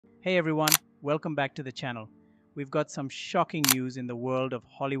Hey everyone, welcome back to the channel. We've got some shocking news in the world of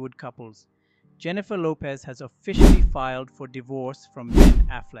Hollywood couples. Jennifer Lopez has officially filed for divorce from Ben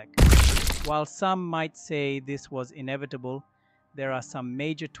Affleck. While some might say this was inevitable, there are some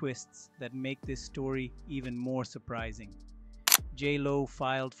major twists that make this story even more surprising. J-Lo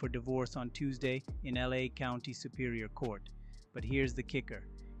filed for divorce on Tuesday in LA County Superior Court. But here's the kicker.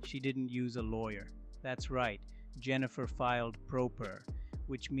 She didn't use a lawyer. That's right, Jennifer filed pro per,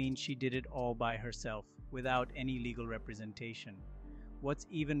 which means she did it all by herself, without any legal representation. What's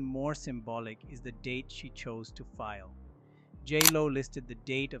even more symbolic is the date she chose to file. J-Lo listed the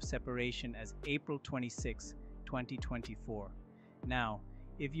date of separation as April 26, 2024. Now,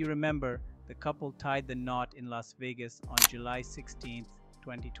 if you remember, the couple tied the knot in Las Vegas on July 16,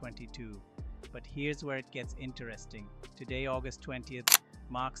 2022. But here's where it gets interesting. Today, August 20th,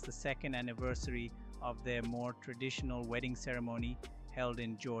 marks the second anniversary of their more traditional wedding ceremony held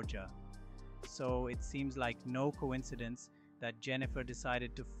in Georgia. So it seems like no coincidence that Jennifer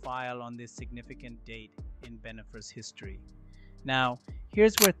decided to file on this significant date in Ben Affleck's history. Now,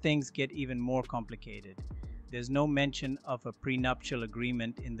 here's where things get even more complicated. There's no mention of a prenuptial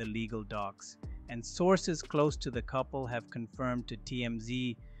agreement in the legal docs, and sources close to the couple have confirmed to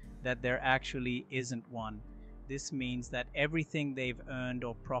TMZ that there actually isn't one. This means that everything they've earned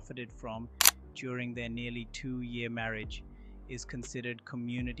or profited from during their nearly 2-year marriage is considered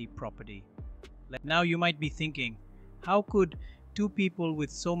community property. Now you might be thinking, how could two people with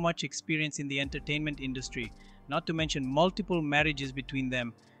so much experience in the entertainment industry, not to mention multiple marriages between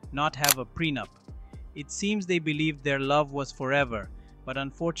them, not have a prenup? It seems they believed their love was forever, but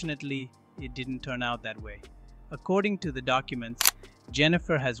unfortunately, it didn't turn out that way. According to the documents,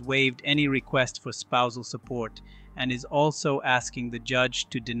 Jennifer has waived any request for spousal support and is also asking the judge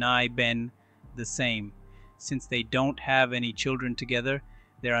to deny Ben the same. Since they don't have any children together,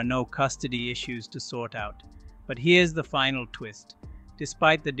 there are no custody issues to sort out. But here's the final twist.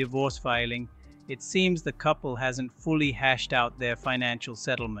 Despite the divorce filing, it seems the couple hasn't fully hashed out their financial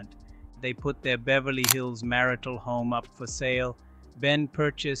settlement. They put their Beverly Hills marital home up for sale. Ben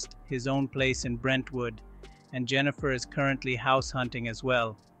purchased his own place in Brentwood, and Jennifer is currently house hunting as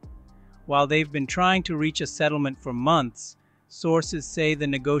well. While they've been trying to reach a settlement for months, sources say the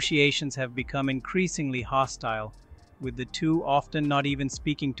negotiations have become increasingly hostile, with the two often not even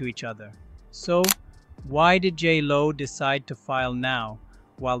speaking to each other. So, why did J-Lo decide to file now,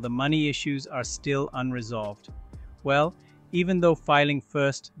 while the money issues are still unresolved? Well, even though filing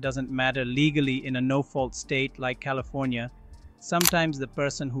first doesn't matter legally in a no-fault state like California, sometimes the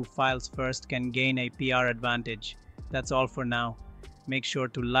person who files first can gain a PR advantage. That's all for now. Make sure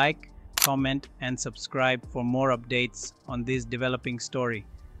to like, comment, and subscribe for more updates on this developing story.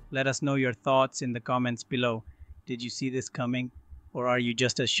 Let us know your thoughts in the comments below. Did you see this coming, or are you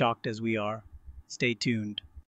just as shocked as we are? Stay tuned.